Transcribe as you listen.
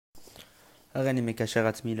הריני מקשר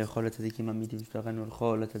עצמי לכל הצדיקים האמיתים שלנו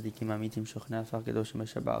ולכל הצדיקים האמיתים שוכני עפר קדוש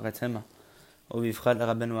ומשב בארץ המה. ובבחד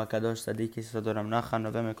לרבנו הקדוש צדיק יסוד עולם נחמן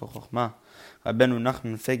נובע מכוח חוכמה. רבנו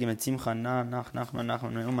נחמן פגים את שמחה נחמן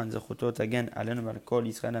נאומן זכותו תגן עלינו ועל כל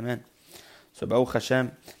ישראל אמן. So Baruch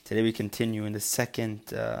Hashem, today we continue in the second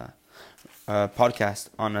podcast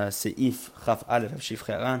on Seif Chaf Aleph of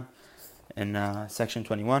Shivchei Haran in section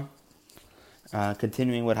 21.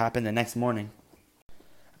 Continuing what happened the next morning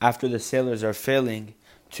after the sailors are failing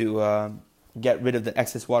to get rid of the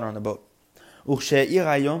excess water on the boat.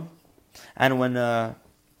 And when the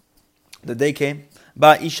day came,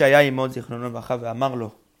 בא איש היה עמו זיכרונו לברכה ואמר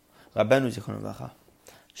לו, רבנו זיכרונו לברכה,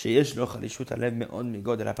 שיש לו חלישות הלב מאוד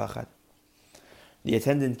מגודל הפחד. The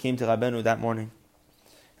attendant came to Rabeinu that morning,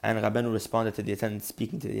 and Rabeinu responded to the attendant,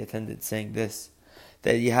 speaking to the attendant, saying this,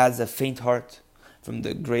 that he has a faint heart from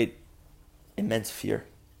the great, immense fear.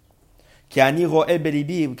 Because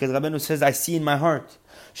Rabeinu says, I see in my heart,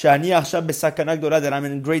 that I'm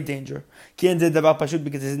in great danger. Because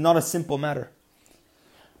it is not a simple matter.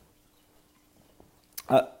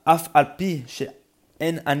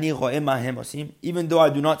 Even though I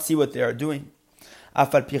do not see what they are doing,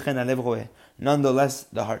 nonetheless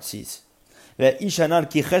the heart sees. And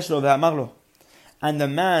the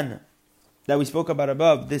man that we spoke about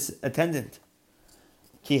above, this attendant,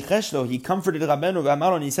 he comforted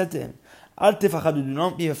Rabeinu and he said to him, do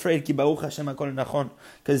not be afraid,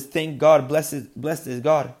 because thank God, blessed is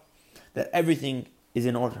God, that everything is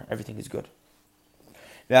in order, everything is good.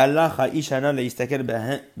 And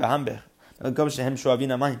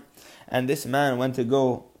this man went to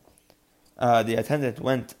go, the attendant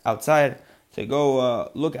went outside to go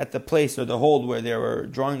look at the place or the hold where they were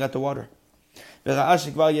drawing out the water. And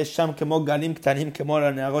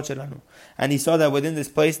he saw that within this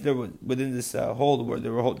place, within this hold where they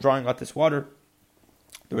were drawing out this water,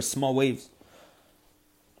 there were small waves.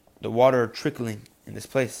 The water trickling in this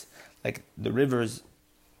place, like the rivers,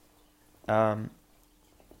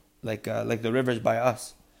 like the rivers by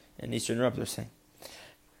us in Eastern Europe. They're saying,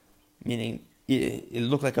 meaning it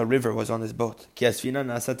looked like a river was on this boat. Because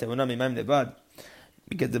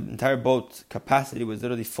the entire boat capacity was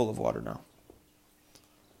literally full of water now.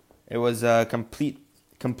 It was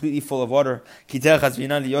completely full of water. Because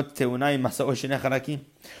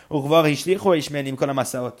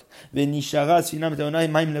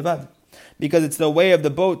it's the way of the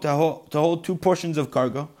boat to hold two portions of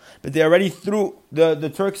cargo, but they already threw, the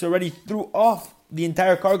Turks already threw off the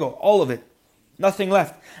entire cargo, all of it, nothing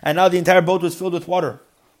left, and now the entire boat was filled with water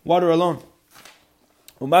alone.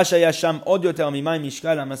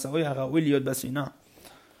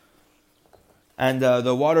 And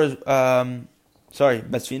the waters, and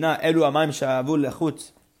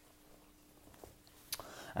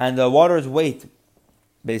the water's weight,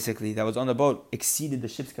 basically, that was on the boat, exceeded the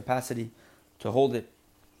ship's capacity to hold it.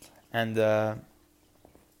 And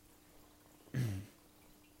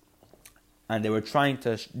and they were trying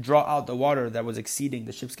to draw out the water that was exceeding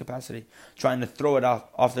the ship's capacity, trying to throw it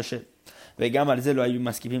off the ship. They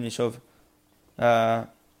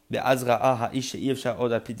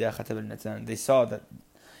saw that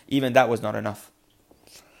even that was not enough.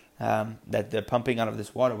 That the pumping out of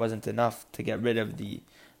this water wasn't enough to get rid of the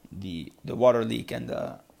water leak and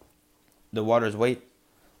the water's weight,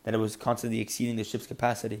 that it was constantly exceeding the ship's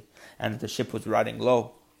capacity, and that the ship was riding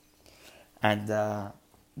low. And the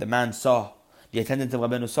attendant of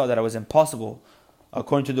Rabeinu saw that it was impossible,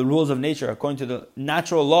 according to the rules of nature, according to the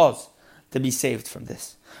natural laws, to be saved from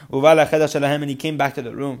this. And he came back to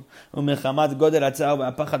the room.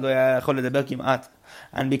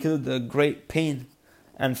 And because of the great pain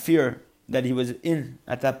and fear that he was in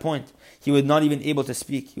at that point, he was not even able to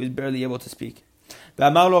speak. He was barely able to speak.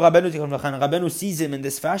 Rabeinu sees him in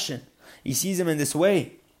this fashion. He sees him in this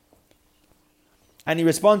way. And he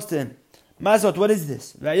responds to him, Mazot, what is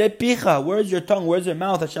this? Where's your tongue? Where's your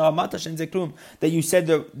mouth? That you said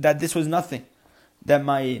that this was nothing, that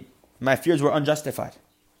my fears were unjustified.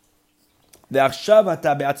 And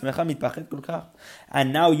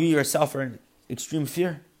now you yourself are in extreme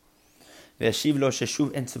fear. Rabenu's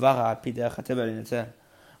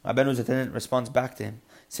attendant responds back to him,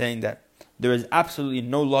 saying that there is absolutely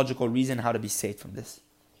no logical reason how to be saved from this.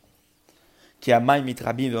 Because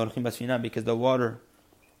the water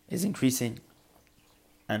is increasing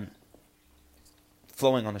and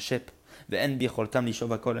flowing on the ship. And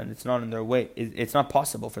it's not in their way. It's not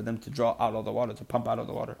possible for them to draw out all the water, to pump out all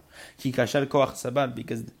the water. Because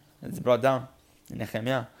it's brought down in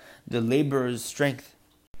Nehemiah, the laborer's strength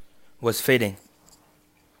was fading.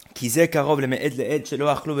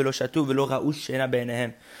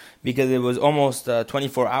 because it was almost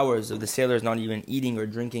 24 hours of the sailors not even eating or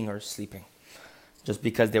drinking or sleeping, just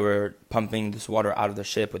because they were pumping this water out of the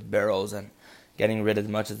ship with barrels and getting rid of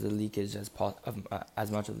as much of the leakage as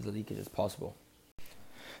possible.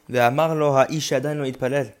 And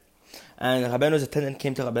Rabeinu's attendant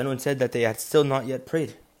came to Rabeinu and said that they had still not yet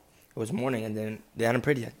prayed. It was morning and then they hadn't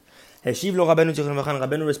prayed yet.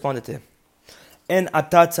 Rabeinu responded to him,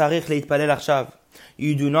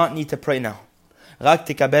 you do not need to pray now. All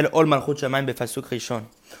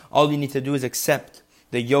you need to do is accept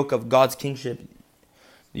the yoke of God's kingship,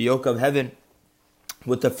 the yoke of heaven,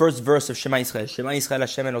 with the first verse of Shema Yisrael. Shema Yisrael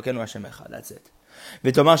Hashem Elokeinu Hashem Echad. That's it.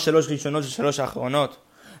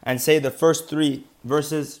 And say the first three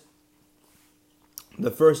verses, the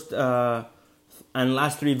first and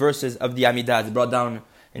last three verses of the Amidah. It's brought down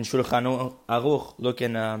in Shulchan Aruch. Look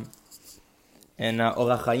in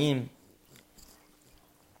Orach Chaim,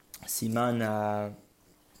 Siman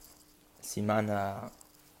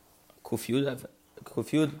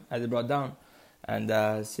Kufyud, as it brought down, and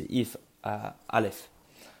Seif Aleph.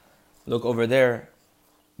 Look over there,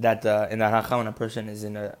 that in the halacha when a person is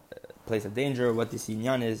in a place of danger, what this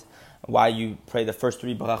inyan is, why you pray the first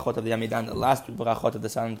three barachot of the Amidah and the last three barachot of the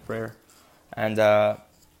silent prayer. And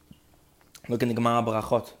look in the Gemara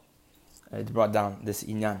Barachot, it brought down this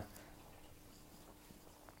inyan.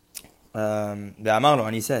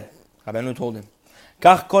 And he said, Rabeinu told him,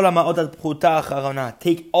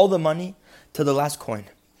 take all the money to the last coin.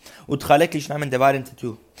 And divide into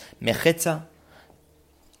two.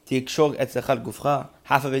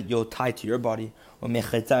 Half of it you'll tie to your body, and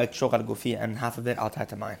half of it I'll tie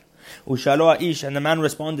to mine. And the man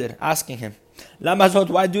responded, asking him,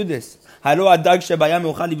 why do this? Can't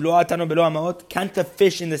the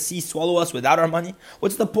fish in the sea swallow us without our money?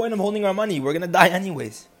 What's the point of holding our money? We're going to die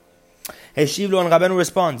anyways. And Rabeinu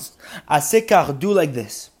responds, do like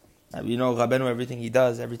this. Now, you know, Rabeinu, everything he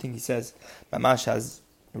does, everything he says, Mamash has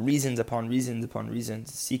reasons upon reasons upon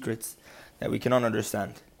reasons, secrets that we cannot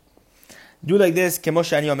understand. Do like this,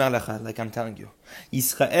 like I'm telling you.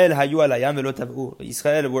 Israel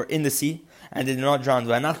were in the sea and they did not drown.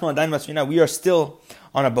 We are still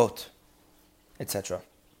on a boat, etc.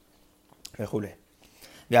 The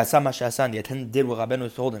attendant did what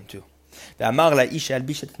Rabeinu told him to.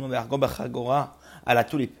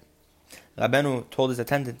 Rabeinu told his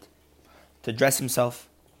attendant to dress himself,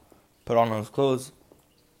 put on his clothes,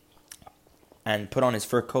 and put on his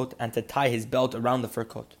fur coat, and to tie his belt around the fur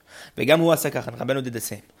coat. And Rabeinu did the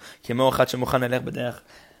same,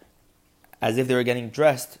 as if they were getting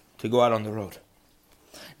dressed to go out on the road.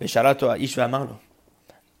 And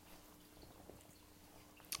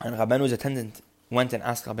Rabeinu's attendant went and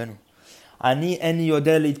asked Rabeinu, I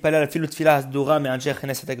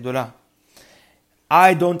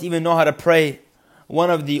don't even know how to pray one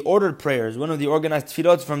of the ordered prayers, one of the organized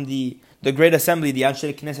tefillot from the great assembly, the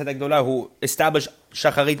Anshe Knesset Agdolah, who established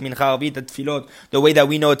Shacharit, Mincha, Arvit, the tefillot, the way that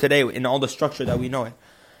we know it today, in all the structure that we know it.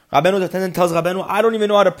 Rabeinu's attendant tells Rabeinu, I don't even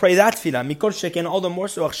know how to pray that tefillah. Mikol sheken, all the more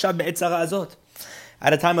so, achshav be'etzara azot,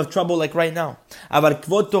 at a time of trouble like right now. But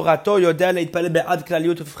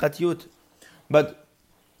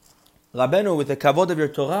Rabeinu, with the kavod of your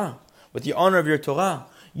Torah, with the honor of your Torah,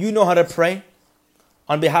 you know how to pray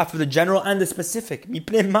on behalf of the general and the specific.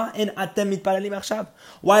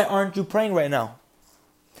 Why aren't you praying right now?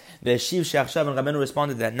 And Rabeinu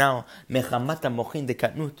responded that now, because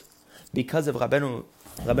of Rabeinu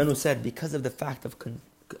said, because of the fact of,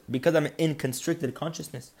 because I'm in constricted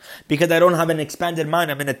consciousness, because I don't have an expanded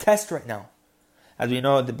mind, I'm in a test right now. As we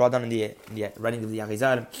know, they brought down in the writing of the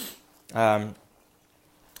Arizal,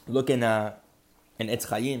 look in Etz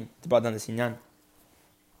Chaim, they brought down the Sinyan.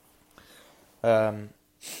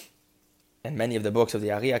 And many of the books of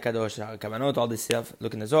the Ari HaKadosh, Kavanot, all this stuff,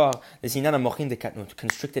 look in the Zohar, the Sinyan Mochin de Katnut,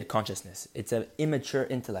 constricted consciousness. It's an immature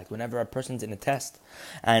intellect. Whenever a person's in a test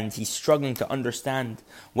and he's struggling to understand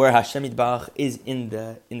where Hashem Yitbarach is in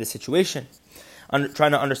the situation,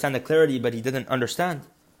 trying to understand the clarity, but he didn't understand,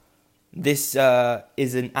 this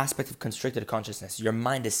is an aspect of constricted consciousness. Your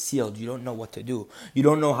mind is sealed. You don't know what to do. You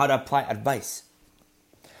don't know how to apply advice.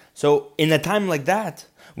 So in a time like that,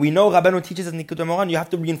 we know Rabeinu teaches us Nikuta Moran, you have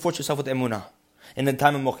to reinforce yourself with emunah. In the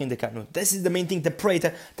time of Mochin de Katnut. This is the main thing, to pray,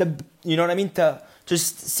 to you know what I mean? To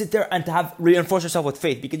just sit there and to reinforce yourself with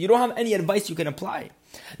faith. Because you don't have any advice you can apply.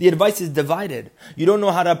 The advice is divided. You don't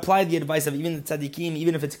know how to apply the advice of even the tzaddikim,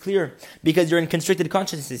 even if it's clear. Because you're in constricted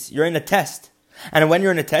consciousness. You're in a test. And when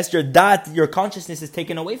you're in a test, your consciousness is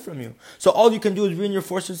taken away from you. So all you can do is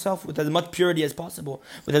reinforce yourself with as much purity as possible.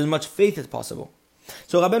 With as much faith as possible.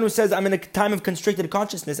 So Rabeinu says, I'm in a time of constricted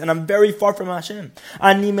consciousness and I'm very far from Hashem.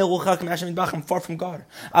 I'm far from God.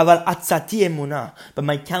 But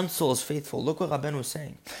my counsel is faithful. Look what Rabeinu is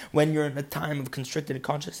saying. When you're in a time of constricted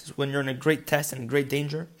consciousness, when you're in a great test and great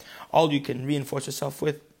danger, all you can reinforce yourself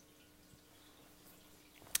with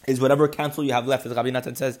is whatever counsel you have left, as Rabbi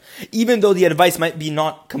Nathan says. Even though the advice might be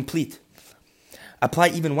not complete, apply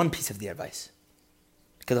even one piece of the advice.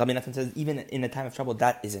 Because Rabbi Nathan says, even in a time of trouble,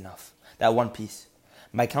 that is enough. That one piece.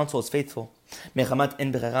 My counsel is faithful. But my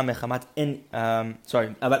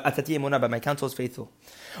counsel is faithful.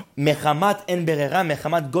 And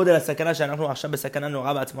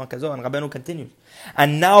Rabeinu continues.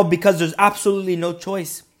 And now, because there's absolutely no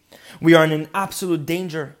choice, we are in an absolute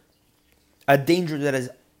danger. A danger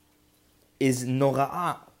that is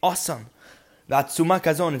nora'a, awesome. That Tzuma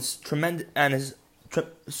Kazon is tremendous and is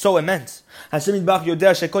so immense. Hashem Yitbarach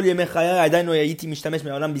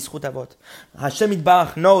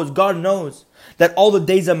knows, God knows, that all the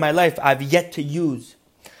days of my life I have yet to use.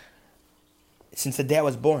 Since the day I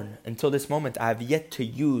was born until this moment, I have yet to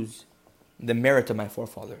use the merit of my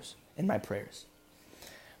forefathers in my prayers.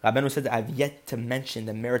 Rabeinu said that I have yet to mention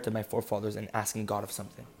the merit of my forefathers in asking God of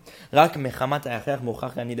something.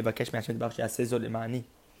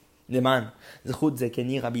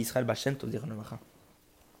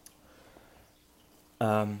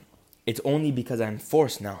 It's only because I'm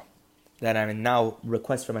forced now, that I now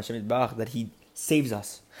request from Hashem Yitbarach that He saves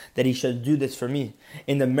us, that He shall do this for me,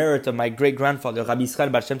 in the merit of my great-grandfather, Rabbi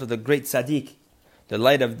Yisrael Baal Shem Tov, the great tzaddik, the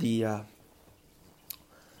light of the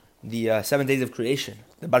 7 days of creation,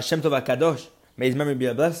 the Baal Shem Tov HaKadosh, may his memory be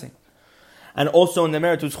a blessing. And also in the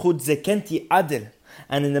merit of Zchut Zekenti Adel,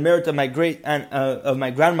 and in the merit of my of my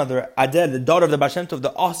grandmother Adel, the daughter of the Baal Shem Tov,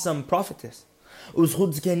 the awesome prophetess.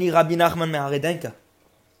 Uzchut Zekeni Rebbe Nachman Horodenker,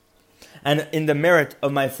 and in the merit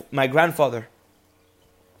of my grandfather,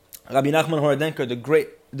 Rebbe Nachman Horodenker,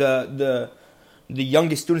 the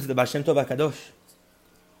youngest student of the Baal Shem Tov HaKadosh.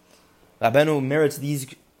 Rabeinu merits these,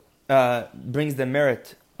 brings the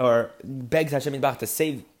merit, or begs Hashem Yitbarach to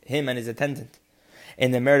save him and his attendant,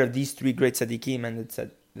 in the merit of these three great tzaddikim and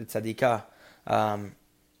the tzaddikah,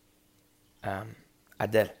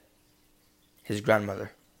 Adel, his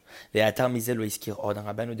grandmother.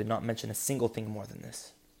 Rabeinu did not mention a single thing more than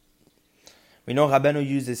this. We know Rabeinu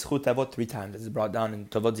uses Zchut Avot 3 times. This is brought down in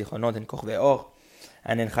Tovot Zichronot, in Koch Ve'or,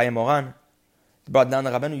 and in Chayei Moran. It's brought down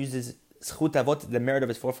that Rabeinu uses Zchut Avot, the merit of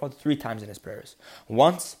his forefathers, 3 times in his prayers.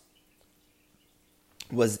 Once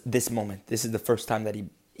was this moment. This is the first time that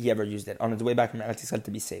he ever used it, on his way back from Eretz Yisrael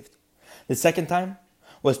to be saved. The second time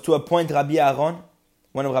was to appoint Rabbi Aaron,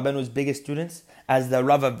 one of Rabeinu's biggest students, as the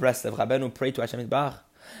Rav of Breslev. Rabeinu prayed to Hashem Yitbarach,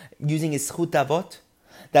 using his Zchut Avot,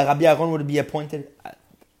 that Rabbi Aaron would be appointed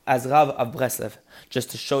as Rav of Breslev,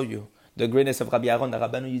 just to show you the greatness of Rabbi Aaron. That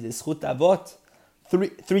Rabeinu used his Zchut Avot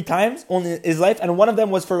three times only in his life, and one of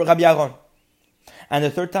them was for Rabbi Aaron, and the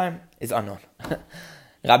third time is unknown.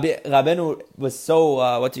 Rabeinu was so,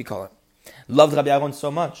 loved Rabbi Aaron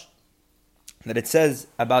so much, that it says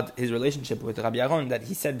about his relationship with Rabbi Aaron, that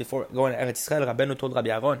he said before going to Eretz Yisrael, Rabeinu told Rabbi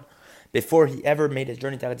Aaron, before he ever made his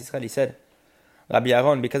journey to Eretz Yisrael, he said, Rabbi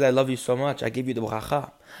Aaron, because I love you so much, I give you the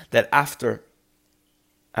bracha, that after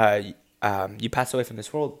you pass away from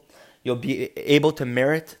this world, you'll be able to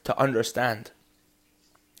merit, to understand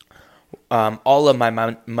all of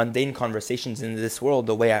my mundane conversations in this world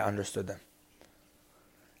the way I understood them.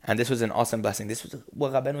 And this was an awesome blessing. This was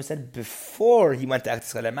what Rabeinu said before he went to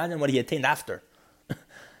Eretz Yisrael. Imagine what he attained after.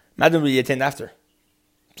 Imagine what he attained after.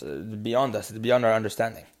 It's beyond us. It's beyond our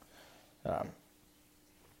understanding.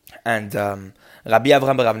 And Rabbi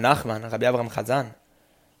Avraham Rav Nachman, Rabbi Avraham Chazan,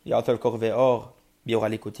 the author of Koch Ve'or, Biur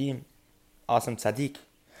HaLikutim, awesome tzaddik,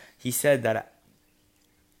 he said that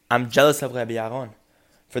I'm jealous of Rabbi Aaron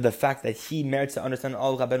for the fact that he merits to understand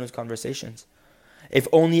all Rabeinu's conversations. If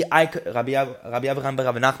only I could, Rabbi Avraham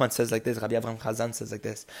Rav Nachman says like this, Rabbi Avraham Chazan says like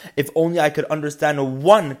this, if only I could understand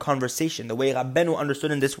one conversation the way Rabbeinu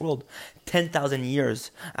understood in this world 10,000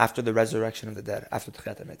 years after the resurrection of the dead, after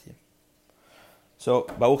Tchiat HaMetim. So,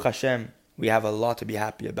 Baruch Hashem, we have a lot to be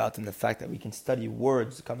happy about in the fact that we can study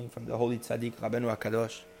words coming from the Holy Tzaddik, Rabeinu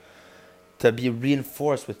HaKadosh, to be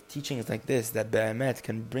reinforced with teachings like this, that Be'emet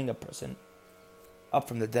can bring a person up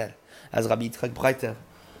from the dead. As Rabbi Yitzchak Breiter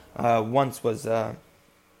once was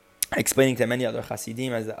explaining to many other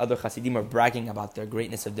Hasidim, as the other Hasidim were bragging about their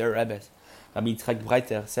greatness of their Rebbes. Rabbi Yitzchak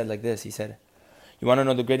Breiter said like this, he said, you want to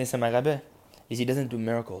know the greatness of my Rebbe? Is he doesn't do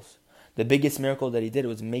miracles. The biggest miracle that he did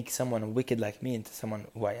was make someone wicked like me into someone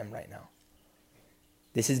who I am right now.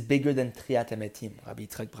 This is bigger than Tchiat HaMetim, Rabbi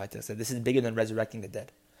Yitzchak Breiter said. This is bigger than resurrecting the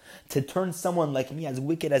dead. to turn someone like me, as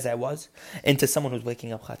wicked as I was, into someone who's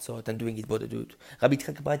waking up chatzot and doing hitbodedut. Rabbi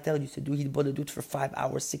Yitzchak Baitel used to do hitbodedut for 5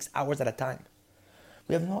 hours, 6 hours at a time.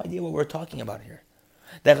 We have no idea what we're talking about here.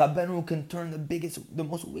 That Rabeinu can turn the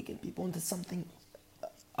most wicked people into something,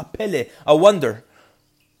 a pele, a wonder.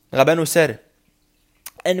 Rabeinu said,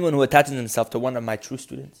 anyone who attaches himself to one of my true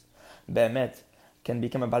students, be'emet, can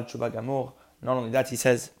become a Baal Tshuva Gamor. Not only that, he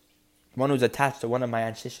says, one who's attached to one of my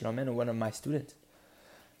ancestral men or one of my students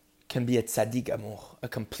can be a tzaddik amor, a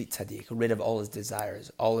complete tzaddik, rid of all his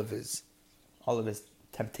desires, all of his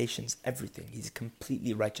temptations, everything. He's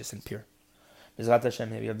completely righteous and pure. B'ezrat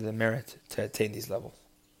Hashem, we have the merit to attain these levels.